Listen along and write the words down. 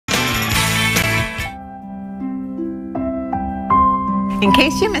In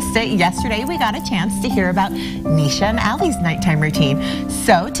case you missed it, yesterday we got a chance to hear about Nisha and Allie's nighttime routine.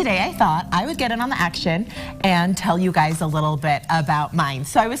 So today I thought I would get in on the action and tell you guys a little bit about mine.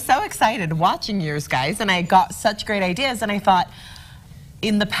 So I was so excited watching yours, guys, and I got such great ideas, and I thought,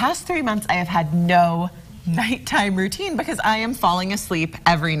 in the past 3 months I have had no nighttime routine because I am falling asleep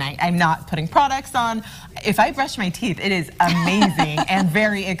every night. I'm not putting products on. If I brush my teeth, it is amazing and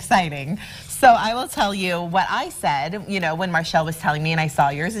very exciting. So I will tell you what I said, you know, when Marshall was telling me and I saw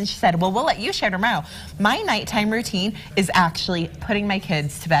yours, and she said, well, we'll let you share tomorrow. My nighttime routine is actually putting my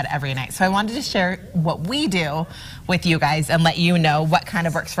kids to bed every night. So I wanted to share what we do with you guys and let you know what kind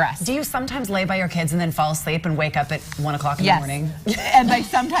of works for us. Do you sometimes lay by your kids and then fall asleep and wake up at 1 o'clock in the morning? And by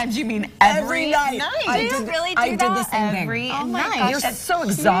sometimes you mean every night. I did the same every thing. night. You're so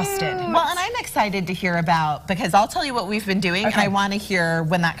exhausted. Well, and I'm excited to hear about, because I'll tell you what we've been doing, and I want to hear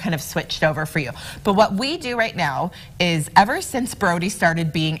when that kind of switched over for you. But what we do right now is, ever since Brody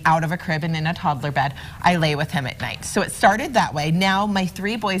started being out of a crib and in a toddler bed, I lay with him at night. So it started that way. Now my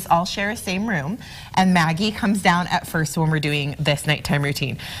 3 boys all share a same room, and Maggie comes down at first when we're doing this nighttime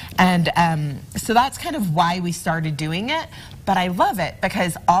routine. And so that's kind of why we started doing it. But I love it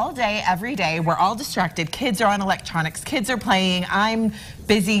because all day, every day, we're all distracted. Kids are on electronics, kids are playing, I'm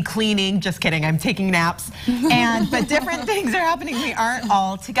busy cleaning, just kidding, I'm taking naps. But different things are happening, we aren't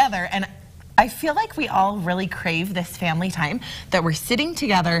all together. And I feel like we all really crave this family time, that we're sitting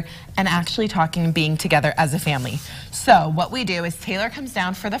together and actually talking and being together as a family. So what we do is Taylor comes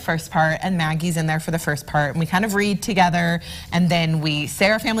down for the first part and Maggie's in there for the first part, and we kind of read together, and then we say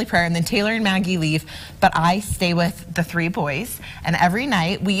our family prayer, and then Taylor and Maggie leave, but I stay with the 3 boys. And every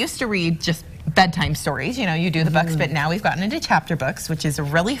night, we used to read just bedtime stories, you know, you do the books, but now we've gotten into chapter books, which is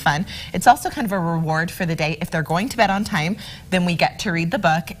really fun. It's also kind of a reward for the day. If they're going to bed on time, then we get to read the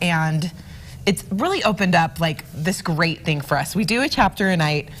book, and it's really opened up like this great thing for us. We do a chapter a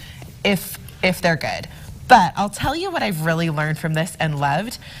night if they're good. But I'll tell you what I've really learned from this and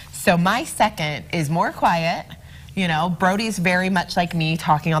loved. So my second is more quiet. You know, Brody's very much like me,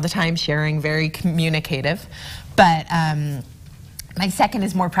 talking all the time, sharing, very communicative. But my second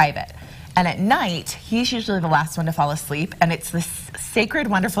is more private. And at night, he's usually the last one to fall asleep. And it's this sacred,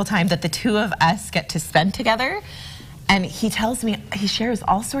 wonderful time that the 2 of us get to spend together. And he tells me, he shares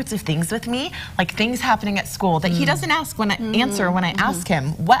all sorts of things with me, like things happening at school that he doesn't ask when I answer when I ask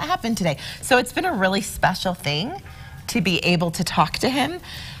him, what happened today? So it's been a really special thing to be able to talk to him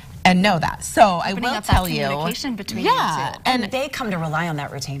and know that. So I will tell you. Communication between you two. And they come to rely on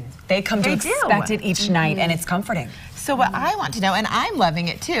that routine. They come to expect it each night, and it's comforting. So what I want to know, and I'm loving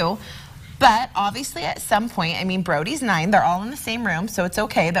it too, but obviously at some point, I mean, Brody's 9, they're all in the same room, so it's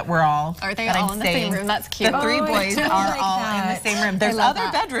okay that we're all, Are they all in the same room? That's cute. The 3 boys are all in the same room. There's other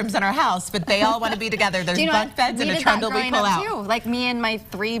bedrooms in our house, but they all want to be together. There's bunk beds and a trundle we pull out. Too. Like me and my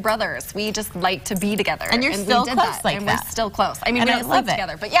 3 brothers, we just like to be together. And you're still close like that. And we're still close. I mean, we don't sleep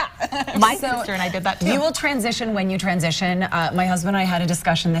together, but yeah. My sister and I did that too. You will transition when you transition. My husband and I had a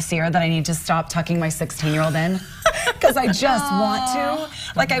discussion this year that I need to stop tucking my 16-year-old in. Because I just want to.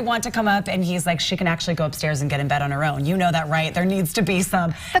 Like, I want to come up, and he's like, she can actually go upstairs and get in bed on her own. You know that, right? There needs to be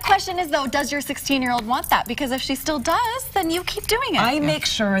some. The question is, though, does your 16-year-old want that? Because if she still does, then you keep doing it. I make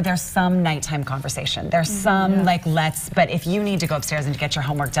sure there's some nighttime conversation. There's some, like, but if you need to go upstairs and get your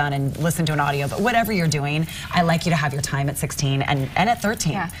homework done and listen to an audio, but whatever you're doing, I like you to have your time at 16 and at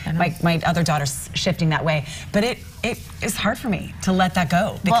 13. Yeah. My other daughter's shifting that way. But it is hard for me to let that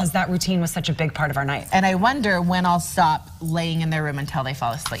go because that routine was such a big part of our night. And I wonder when I'll stop laying in their room until they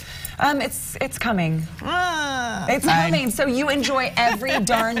fall asleep. It's coming. It's coming. So you enjoy every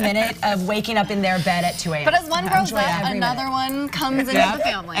darn minute of waking up in their bed at 2 a.m. But as one grows up, another one comes into the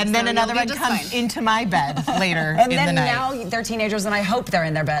family. And then another one comes into my bed later in the night. And then now they're teenagers, and I hope they're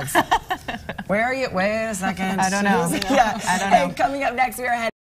in their beds. Where are you? Wait a second. I don't know. Yeah. I don't know. Hey, coming up next, we are heading